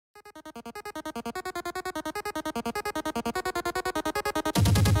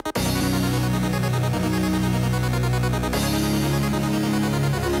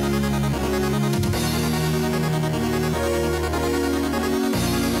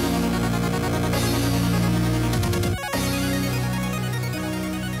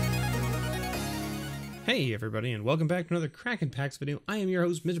Hey everybody, and welcome back to another Kraken Packs video. I am your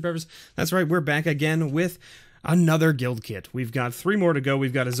host, MrBevers. That's right, we're back again with another guild kit. We've got 3 more to go.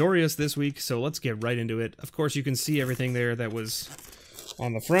 We've got Azorius this week, so let's get right into it. Of course, you can see everything there that was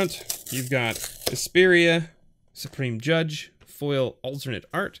on the front. You've got Asperia, Supreme Judge, foil alternate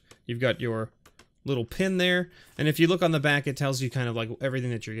art. You've got your little pin there, and if you look on the back, it tells you kind of like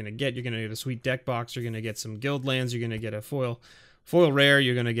everything that you're going to get. You're going to get a sweet deck box, you're going to get some guild lands, you're going to get a foil rare,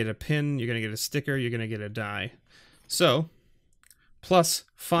 you're going to get a pin, you're going to get a sticker, you're going to get a die. So, plus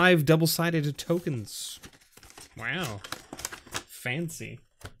 5 double-sided tokens. Wow. Fancy.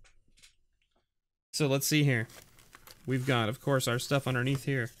 So let's see here. We've got, of course, our stuff underneath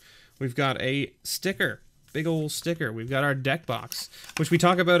here. We've got a sticker. Big old sticker. We've got our deck box, which we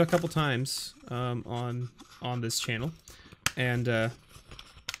talk about a couple times on this channel. And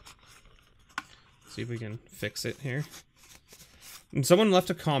see if we can fix it here. And someone left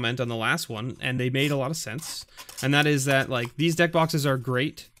a comment on the last one, and they made a lot of sense. And that is that, like, these deck boxes are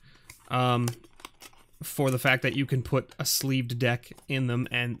great for the fact that you can put a sleeved deck in them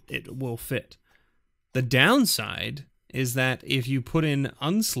and it will fit. The downside is that if you put in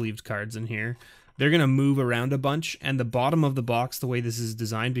unsleeved cards in here, they're going to move around a bunch, and the bottom of the box, the way this is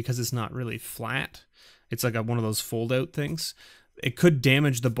designed, because it's not really flat, it's like one of those fold-out things, it could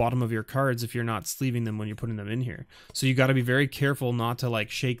damage the bottom of your cards if you're not sleeving them when you're putting them in here. So you got to be very careful not to like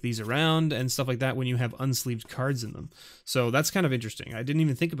shake these around and stuff like that when you have unsleeved cards in them. So that's kind of interesting. I didn't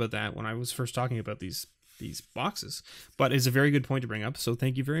even think about that when I was first talking about these boxes, but it's a very good point to bring up, so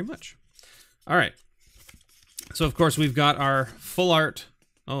thank you very much. All right. So of course we've got our full art.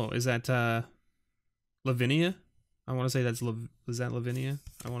 Oh, is that Lavinia? I want to say that's is that Lavinia?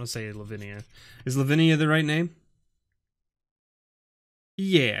 I want to say Lavinia. Is Lavinia the right name?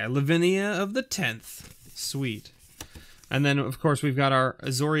 Yeah, Lavinia of the 10th. Sweet. And then, of course, we've got our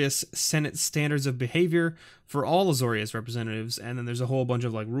Azorius Senate Standards of Behavior for all Azorius representatives. And then there's a whole bunch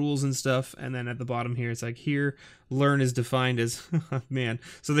of, like, rules and stuff. And then at the bottom here, it's like, here, learn is defined as... man.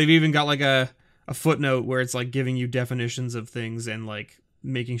 So they've even got, like, a footnote where it's, like, giving you definitions of things and, like,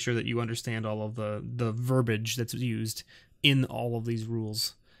 making sure that you understand all of the verbiage that's used in all of these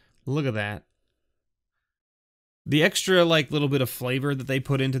rules. Look at that. The extra, like, little bit of flavor that they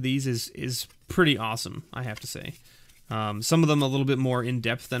put into these is pretty awesome, I have to say. Some of them a little bit more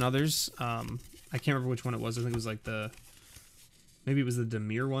in-depth than others. I can't remember which one it was. I think it was, like, maybe it was the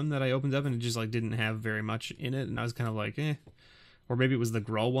Demir one that I opened up, and it just, like, didn't have very much in it, and I was kind of like, eh. Or maybe it was the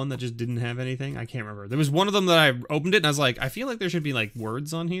Gruul one that just didn't have anything. I can't remember. There was one of them that I opened it, and I was like, I feel like there should be, like,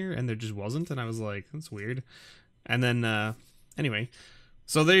 words on here, and there just wasn't, and I was like, that's weird. And then, anyway...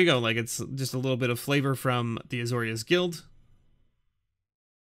 So there you go, like, it's just a little bit of flavor from the Azorius Guild.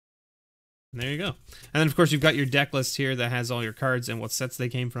 And there you go. And then, of course, you've got your deck list here that has all your cards and what sets they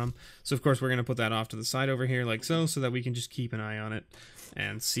came from. So, of course, we're going to put that off to the side over here like so that we can just keep an eye on it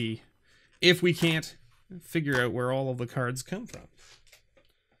and see if we can't figure out where all of the cards come from.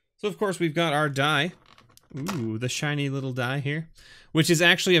 So, of course, we've got our die. Ooh, the shiny little die here, which is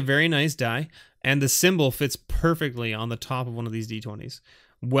actually a very nice die. And the symbol fits perfectly on the top of one of these D20s.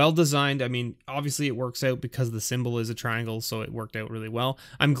 Well designed. I mean, obviously it works out because the symbol is a triangle, so it worked out really well.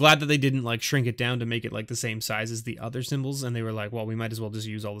 I'm glad that they didn't like shrink it down to make it like the same size as the other symbols, and they were like, well, we might as well just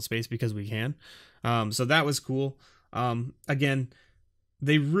use all the space because we can. So that was cool. Again,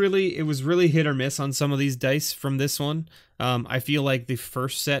 it was really hit or miss on some of these dice from this one. I feel like the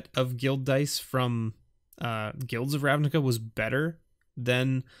first set of guild dice from Guilds of Ravnica was better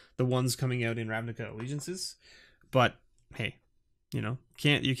than the ones coming out in Ravnica Allegiances, but hey, you know,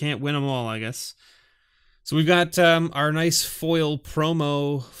 you can't win them all, I guess. So we've got our nice foil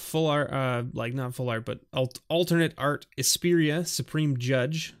promo full art, like not full art, but alternate art Asperia Supreme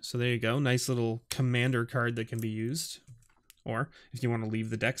Judge. So there you go, nice little commander card that can be used, or if you want to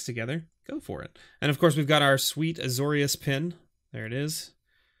leave the decks together, go for it. And of course, we've got our sweet Azorius pin. There it is,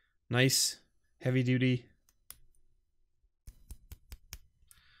 nice heavy duty.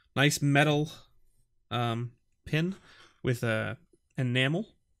 Nice metal pin with enamel.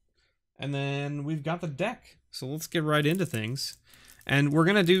 And then we've got the deck. So let's get right into things. And we're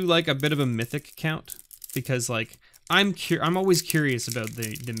going to do like a bit of a mythic count because like I'm always curious about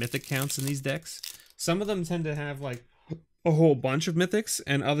the mythic counts in these decks. Some of them tend to have like a whole bunch of mythics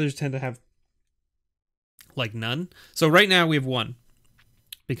and others tend to have like none. So right now we have 1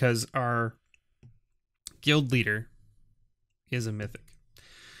 because our guild leader is a mythic.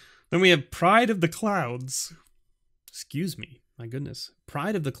 Then we have Pride of the Clouds. Excuse me. My goodness.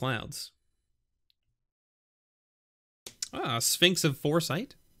 Pride of the Clouds. Ah, Sphinx of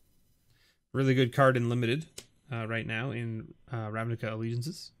Foresight. Really good card in Limited right now in Ravnica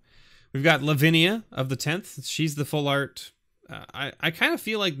Allegiances. We've got Lavinia of the 10th. She's the full art. I kind of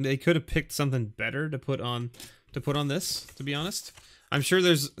feel like they could have picked something better to put on this, to be honest. I'm sure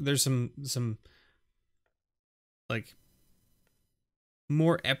there's some like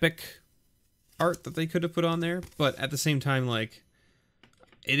more epic art that they could have put on there, but at the same time, like,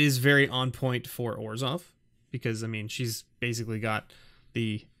 it is very on point for Orzhov, because I mean, she's basically got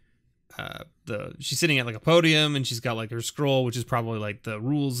the she's sitting at like a podium, and she's got like her scroll, which is probably like the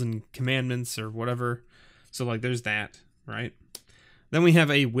rules and commandments or whatever. So like there's that, right? Then we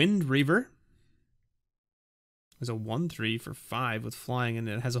have a Wind Reaver. There's a 1/3 for 5 with flying, and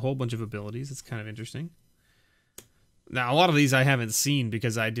it has a whole bunch of abilities. It's kind of interesting. Now, a lot of these I haven't seen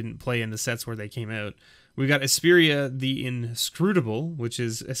because I didn't play in the sets where they came out. We got Asperia the Inscrutable, which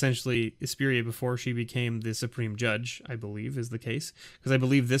is essentially Asperia before she became the Supreme Judge, I believe is the case. Because I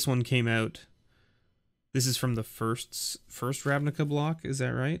believe this one came out... This is from the first Ravnica block, is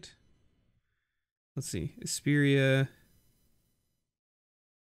that right? Let's see. Asperia...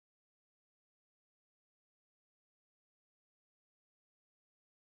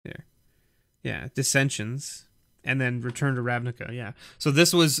 There. Yeah, Dissensions. And then Return to Ravnica, yeah. So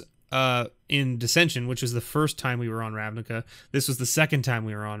this was in Dissension, which was the first time we were on Ravnica. This was the second time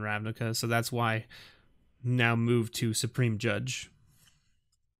we were on Ravnica, so that's why now moved to Supreme Judge.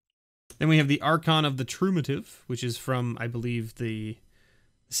 Then we have the Archon of the Trumative, which is from, I believe, the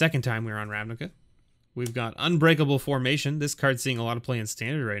second time we were on Ravnica. We've got Unbreakable Formation. This card's seeing a lot of play in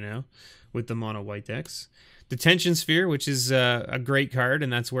Standard right now with the mono white decks. Detention Sphere, which is a great card,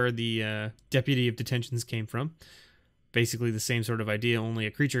 and that's where the Deputy of Detentions came from. Basically the same sort of idea, only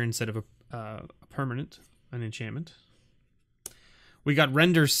a creature instead of a permanent, an enchantment. We got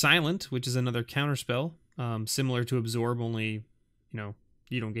Render Silent, which is another counterspell, similar to Absorb, only, you know,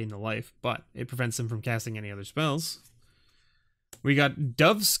 you don't gain the life, but it prevents them from casting any other spells. We got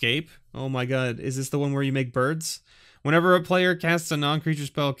Dovescape. Oh my god, is this the one where you make birds? Whenever a player casts a non-creature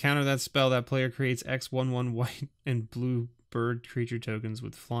spell, counter that spell, that player creates X/1/1 white and blue bird creature tokens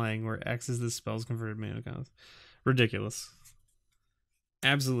with flying, where X is the spell's converted mana cost. Ridiculous.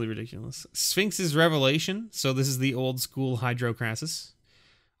 Absolutely ridiculous. Sphinx's Revelation. So this is the old school Hydrocrasis.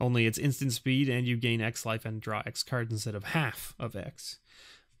 Only it's instant speed, and you gain X life and draw X cards instead of half of X.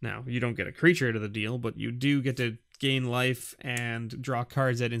 Now, you don't get a creature out of the deal, but you do get to gain life and draw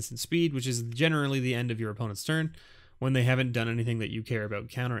cards at instant speed, which is generally the end of your opponent's turn, when they haven't done anything that you care about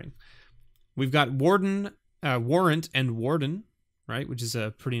countering. We've got Warrant and Warden, right, which is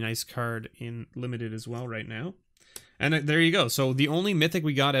a pretty nice card in Limited as well right now. And there you go. So the only mythic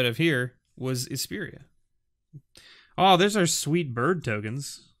we got out of here was Asperia. Oh, there's our sweet bird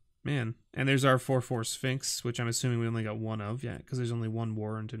tokens. Man. And there's our 4/4 Sphinx, which I'm assuming we only got one of, yeah, because there's only one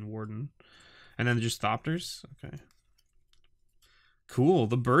Warrant and Warden. And then just Thopters. Okay. Cool.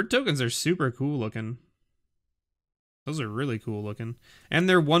 The bird tokens are super cool looking. Those are really cool looking. And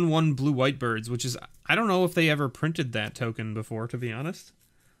they're 1/1 blue-white birds, which is... I don't know if they ever printed that token before, to be honest.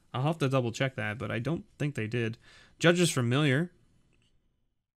 I'll have to double check that, but I don't think they did. Judge's Familiar.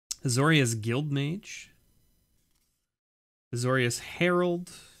 Azorius Guild Mage. Azorius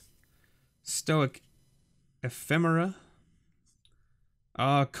Herald. Stoic Ephemera.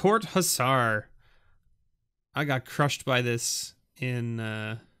 Court Hussar. I got crushed by this in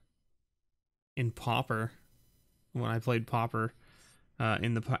Pauper. When I played Pauper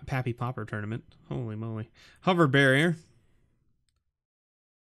in the Pappy Pauper tournament. Holy moly. Hover Barrier.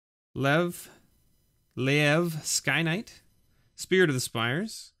 Lev, Sky Knight. Spirit of the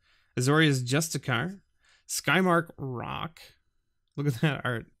Spires. Azorius Justicar. Skymark Rock. Look at that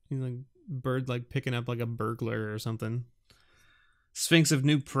art. He's like bird like picking up like a burglar or something. Sphinx of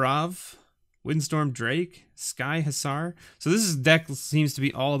New Prov. Windstorm Drake. Sky Hussar. So this deck seems to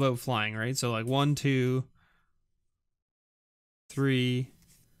be all about flying, right? So like 1, 2... 3,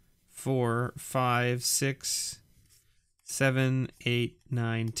 4, 5, 6, 7, 8,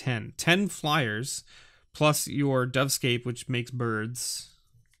 9, 10. 10 flyers, plus your Dovescape, which makes birds,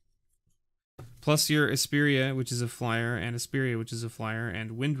 plus your Asperia, which is a flyer, and Asperia, which is a flyer,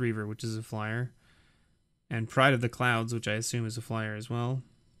 and Wind Reaver, which is a flyer, and Pride of the Clouds, which I assume is a flyer as well,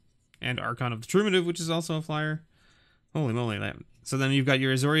 and Archon of the Trumative, which is also a flyer. Holy moly. So then you've got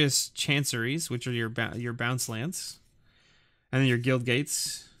your Azorius Chanceries, which are your bounce lands. And then your Guild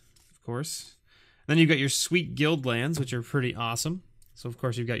Gates, of course. And then you've got your sweet Guild Lands, which are pretty awesome. So, of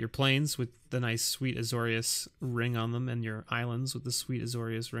course, you've got your plains with the nice sweet Azorius ring on them, and your islands with the sweet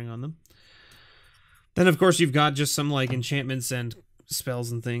Azorius ring on them. Then, of course, you've got just some, like, enchantments and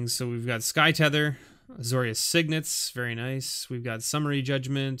spells and things. So we've got Sky Tether, Azorius Signets, very nice. We've got Summary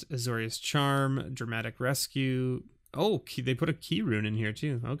Judgment, Azorius Charm, Dramatic Rescue, Oh, they put a key rune in here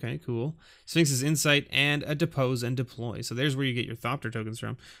too. Okay, cool. Sphinx's Insight and a Depose and Deploy. So there's where you get your Thopter tokens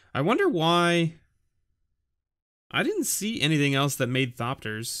from. I wonder why... I didn't see anything else that made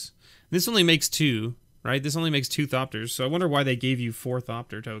Thopters. This only makes 2, right? This only makes 2 Thopters, so I wonder why they gave you 4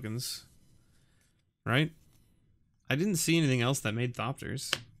 Thopter tokens. Right? I didn't see anything else that made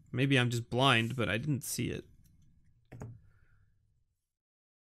Thopters. Maybe I'm just blind, but I didn't see it.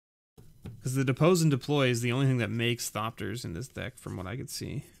 Because the Depose and Deploy is the only thing that makes Thopters in this deck, from what I could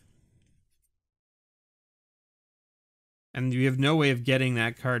see. And you have no way of getting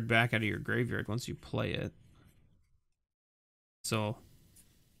that card back out of your graveyard once you play it. So,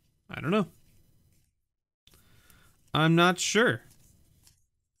 I don't know. I'm not sure.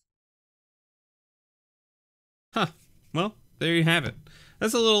 Huh. Well, there you have it.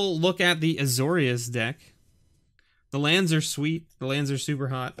 That's a little look at the Azorius deck. The lands are sweet. The lands are super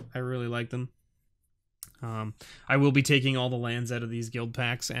hot. I really like them. I will be taking all the lands out of these guild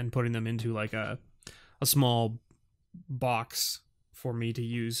packs and putting them into like a small box for me to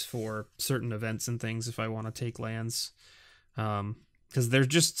use for certain events and things if I want to take lands. Because they're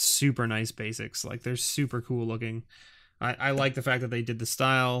just super nice basics. Like, they're super cool looking. I like the fact that they did the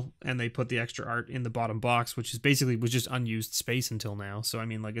style and they put the extra art in the bottom box, which is basically was just unused space until now. So I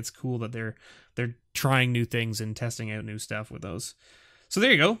mean, like, it's cool that they're trying new things and testing out new stuff with those. So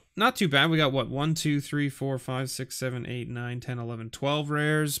there you go. Not too bad. We got what, 1, 2, 3, 4, 5, 6, 7, 8, 9, 10, 11, 12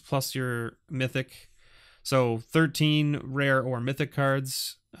 rares plus your mythic. So 13 rare or mythic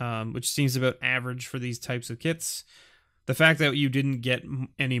cards, which seems about average for these types of kits. The fact that you didn't get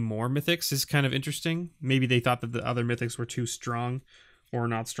any more mythics is kind of interesting. Maybe they thought that the other mythics were too strong or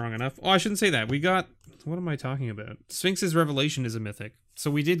not strong enough. Oh, I shouldn't say that. We got... What am I talking about? Sphinx's Revelation is a mythic.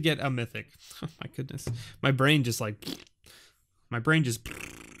 So we did get a mythic. Oh my goodness. My brain just like... My brain just...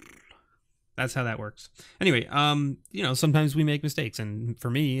 That's how that works. Anyway, you know, sometimes we make mistakes. And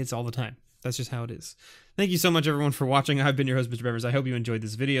for me, it's all the time. That's just how it is. Thank you so much, everyone, for watching. I've been your host, MrBevers. I hope you enjoyed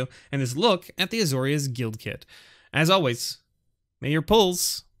this video and this look at the Azorius Guild Kit. As always, may your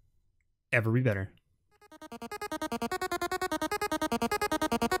pulls ever be better.